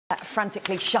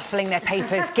Frantically shuffling their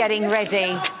papers, getting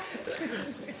ready.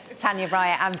 Tania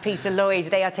Bryer and Peter Lloyd,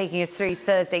 they are taking us through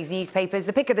Thursday's newspapers.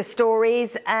 The pick of the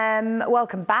stories.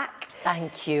 Welcome back.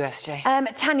 Thank you,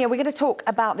 SJ. Tania, we're going to talk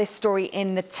about this story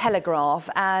in The Telegraph,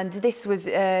 and this was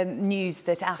news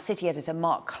that our city editor,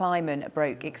 Mark Kleiman,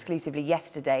 broke exclusively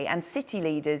yesterday, and city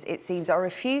leaders, it seems, are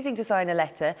refusing to sign a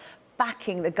letter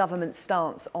backing the government's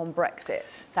stance on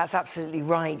Brexit. That's absolutely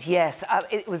right, yes.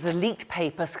 It was a leaked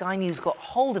paper. Sky News got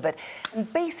hold of it.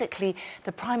 And basically,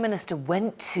 the Prime Minister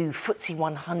went to FTSE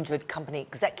 100 company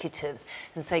executives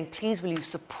and saying, please, will you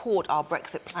support our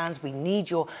Brexit plans? We need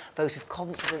your vote of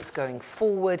confidence going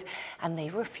forward. And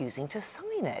they were refusing to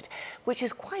sign it, which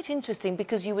is quite interesting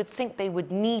because you would think they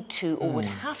would need to or would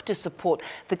have to support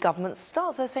the government's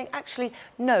stance. They're saying, actually,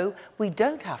 no, we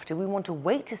don't have to. We want to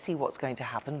wait to see what's going to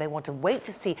happen. They want to wait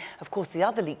to see, of course, the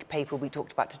other leaked paper we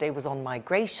talked about today was on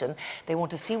migration. They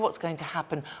want to see what's going to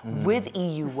happen with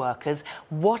EU workers,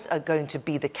 what are going to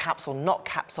be the caps or not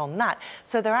caps on that.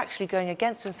 So they're actually going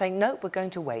against it and saying, no, we're going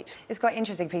to wait. It's quite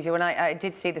interesting, Peter. When I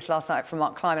did see this last night from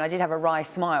Mark Kleiman, I did have a wry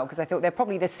smile because I thought they're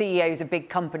probably the CEOs of big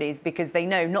companies because they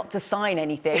know not to sign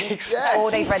anything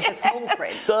or they've read the small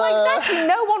print. Well, exactly,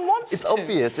 no one wants it's to.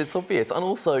 It's obvious. And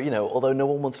also, you know, although no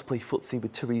one wants to play footsie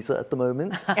with Theresa at the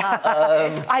moment.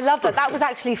 I love that. That was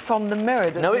actually from the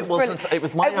Mirror. No, it wasn't. It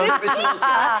was my own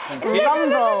original.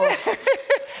 Rumble.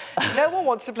 No one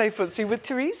wants to play footsie with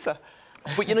Theresa.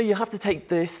 But, you know, you have to take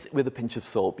this with a pinch of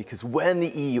salt because when the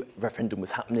EU referendum was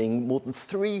happening, more than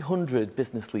 300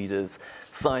 business leaders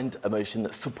signed a motion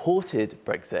that supported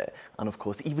Brexit. And, of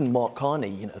course, even Mark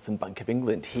Carney, you know, from Bank of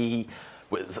England, he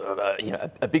was, you know,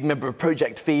 a big member of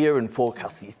Project Fear and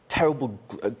forecast these terrible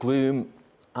gloom.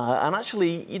 And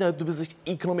actually, you know, there was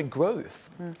economic growth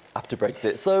after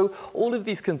Brexit. So all of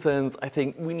these concerns, I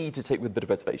think, we need to take with a bit of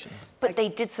reservation. But they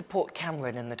did support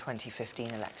Cameron in the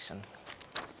 2015 election.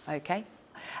 OK.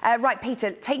 Right,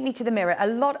 Peter, take me to the Mirror. A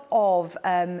lot of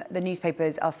the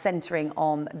newspapers are centring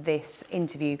on this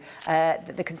interview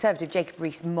that the Conservative Jacob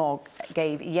Rees-Mogg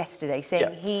gave yesterday,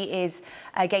 saying he is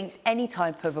against any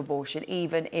type of abortion,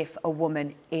 even if a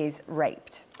woman is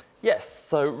raped. Yes,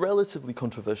 so relatively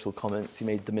controversial comments. He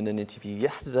made them in an interview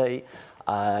yesterday.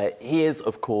 He is,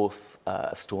 of course,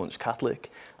 a staunch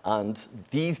Catholic, and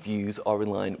these views are in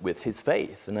line with his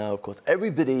faith. And now, of course,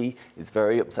 everybody is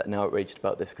very upset and outraged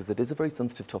about this because it is a very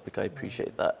sensitive topic. I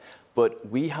appreciate that. But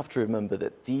we have to remember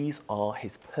that these are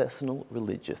his personal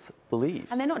religious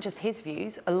beliefs. And they're not just his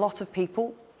views. A lot of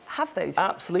people have those views.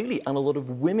 Absolutely, and a lot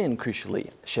of women, crucially,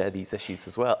 share these issues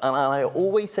as well. And I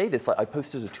always say this, like I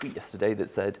posted a tweet yesterday that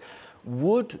said,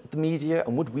 would the media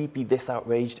and would we be this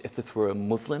outraged if this were a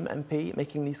Muslim MP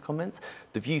making these comments?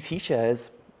 The views he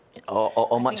shares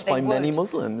are matched by many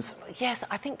Muslims. Yes,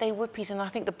 I think they would, Peter, and I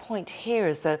think the point here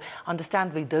is that,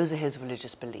 understandably, those are his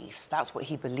religious beliefs. That's what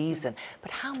he believes in.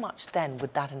 But how much, then,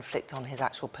 would that inflict on his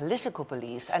actual political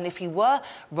beliefs? And if he were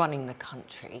running the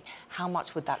country, how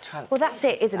much would that translate? Well, that's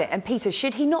it, isn't it? And, Peter,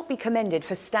 should he not be commended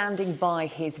for standing by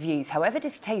his views, however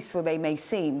distasteful they may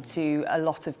seem to a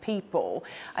lot of people?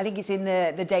 I think it's in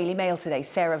the Daily Mail today.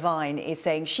 Sarah Vine is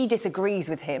saying she disagrees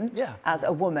with him as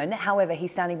a woman. However,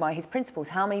 he's standing by his principles.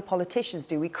 How many politicians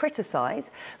do we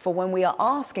criticise for when we are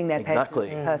asking their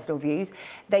personal views,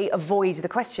 they avoid the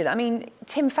question? I mean,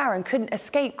 Tim Farron couldn't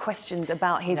escape questions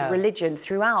about his religion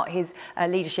throughout his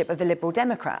leadership of the Liberal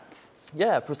Democrats.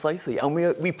 Yeah, precisely. And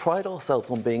we pride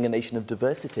ourselves on being a nation of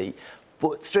diversity.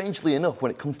 But strangely enough, when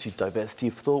it comes to diversity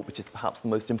of thought, which is perhaps the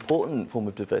most important form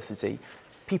of diversity,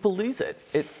 people lose it.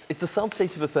 It's a sad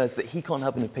state of affairs that he can't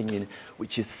have an opinion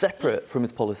which is separate from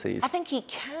his policies. I think he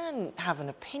can have an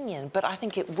opinion, but I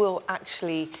think it will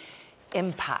actually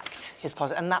impact his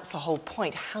policy, and that's the whole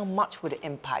point. How much would it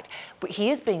impact? But he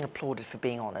is being applauded for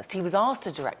being honest. He was asked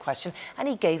a direct question and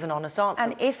he gave an honest answer.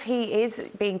 And if he is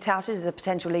being touted as a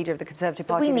potential leader of the Conservative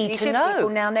Party, we need to know. People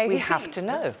now know we have to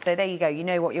know. So there you go. You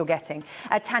know what you're getting.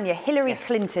 Tania, Hillary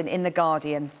Clinton in The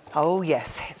Guardian. Oh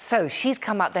yes. So she's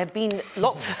come out. There have been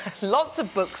lots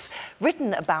of books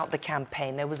written about the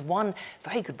campaign. There was one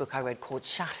very good book I read called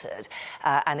Shattered,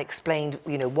 and explained,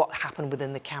 you know, what happened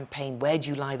within the campaign. Where do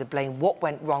you lie the blame? What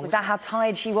went wrong? Was that how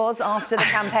tired she was after the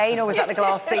campaign, or was that the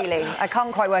glass ceiling? I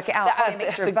can't quite work it out.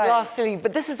 The glass ceiling.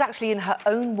 But this is actually in her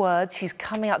own words. She's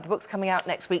coming out. The book's coming out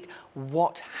next week.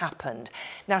 What happened?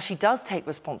 Now she does take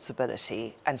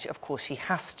responsibility, and of course she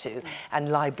has to, and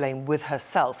lie blame with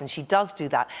herself, and she does do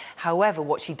that. However,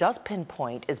 what she does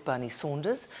pinpoint is Bernie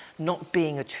Sanders not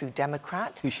being a true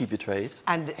Democrat, who she betrayed,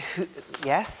 and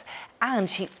And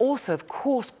she also, of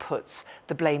course, puts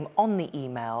the blame on the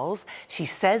emails. She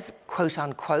says, quote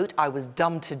unquote, I was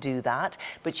dumb to do that,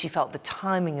 but she felt the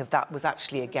timing of that was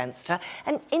actually against her.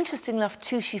 And interesting enough,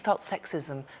 too, she felt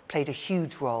sexism played a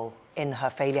huge role in her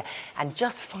failure. And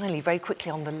just finally, very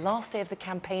quickly, on the last day of the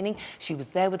campaigning, she was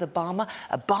there with Obama.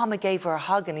 Obama gave her a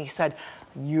hug and he said,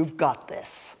 "You've got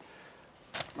this."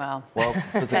 Well,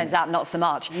 turns out not so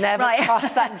much. Never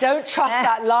trust that. Don't trust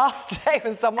that last day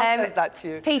when someone says that to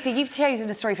you. Peter, you've chosen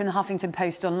a story from the Huffington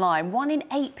Post online. 1 in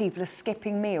 8 people are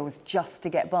skipping meals just to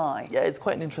get by. Yeah, it's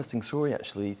quite an interesting story,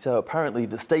 actually. So apparently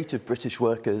the state of British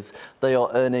workers, they are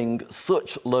earning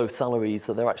such low salaries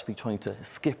that they're actually trying to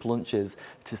skip lunches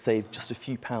to save just a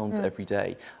few pounds every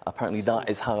day. Apparently that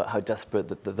is how desperate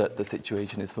the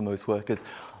situation is for most workers.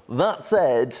 That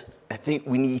said, I think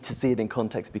we need to see it in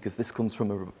context because this comes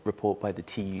from a report by the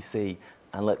TUC.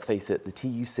 And let's face it, the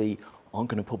TUC aren't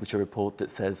going to publish a report that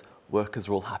says workers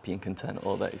are all happy and content,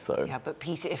 are they? So yeah, but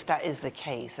Peter, if that is the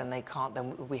case and they can't,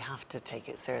 then we have to take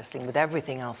it seriously. And with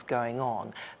everything else going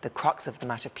on, the crux of the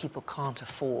matter, if people can't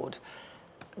afford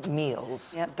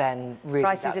meals, then really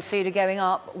prices of food are going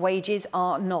up, wages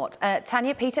are not.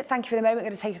 Tania, Peter, thank you for the moment. We're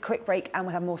going to take a quick break and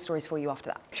we'll have more stories for you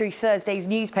after that. Through Thursday's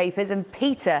newspapers, and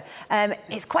Peter,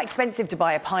 it's quite expensive to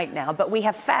buy a pint now, but we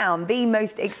have found the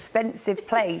most expensive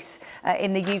place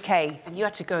in the UK. And you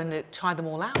had to go and try them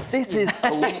all out. this is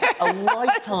a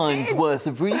lifetime's worth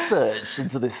of research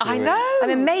into this story. I know. I'm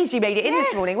amazed you made it in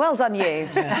this morning. Well done, you.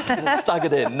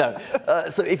 Staggered in, no.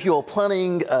 So if you're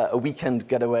planning a weekend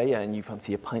getaway and you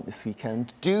fancy a pint this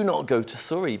weekend, do not go to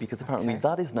Surrey because apparently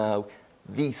that is now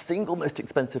the single most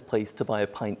expensive place to buy a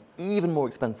pint, even more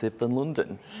expensive than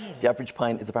London. The average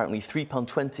pint is apparently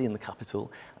 £3.20 in the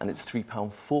capital and it's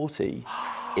 £3.40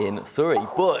 in Surrey.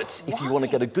 But if you want to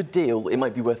get a good deal, it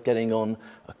might be worth getting on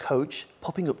a coach,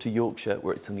 popping up to Yorkshire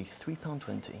where it's only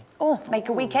 £3.20. Oh, make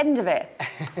a weekend of it.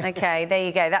 OK, there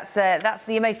you go. That's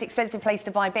the most expensive place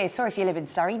to buy beer. Sorry if you live in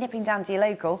Surrey, nipping down to your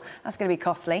local. That's going to be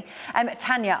costly.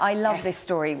 Tania, I love this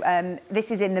story.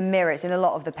 This is in the Mirror. It's in a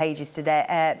lot of the pages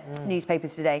today,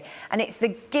 newspapers today. And it's the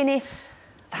Guinness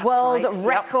World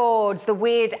Records, the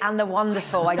weird and the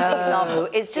wonderful. I do love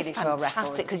it. It's just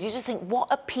fantastic because you just think, what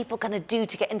are people going to do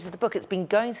to get into the book? It's been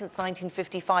going since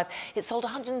 1955. It sold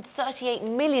 138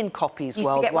 million copies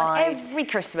worldwide. Used to get one every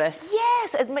Christmas.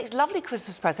 Yes, it makes a lovely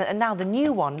Christmas present. And now the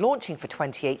new one launching for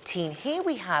 2018. Here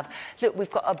we have, look,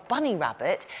 we've got a bunny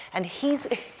rabbit and he's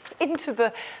into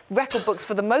the record books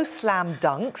for the most slam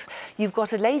dunks. You've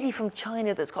got a lady from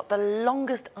China that's got the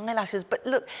longest eyelashes. But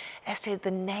look, Esther,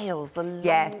 the nails, the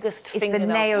longest fingernails. It's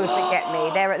the nails that get me.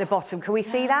 They're at the bottom. Can we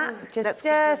see that? Just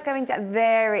going down.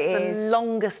 There it is. The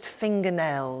longest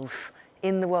fingernails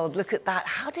in the world. Look at that.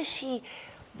 How does she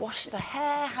wash the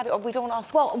hair? We don't want to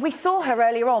ask. Well, we saw her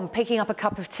earlier on picking up a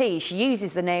cup of tea. She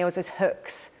uses the nails as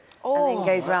hooks and then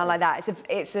goes around like that.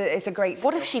 It's a great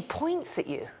story. What if she points at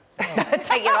you?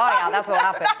 Take your eye out, that's what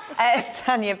happens.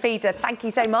 Tania, Peter, thank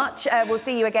you so much. We'll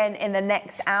see you again in the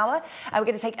next hour. We're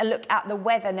going to take a look at the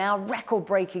weather now.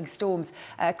 Record-breaking storms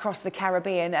across the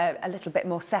Caribbean. A little bit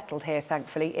more settled here,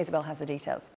 thankfully. Isabel has the details.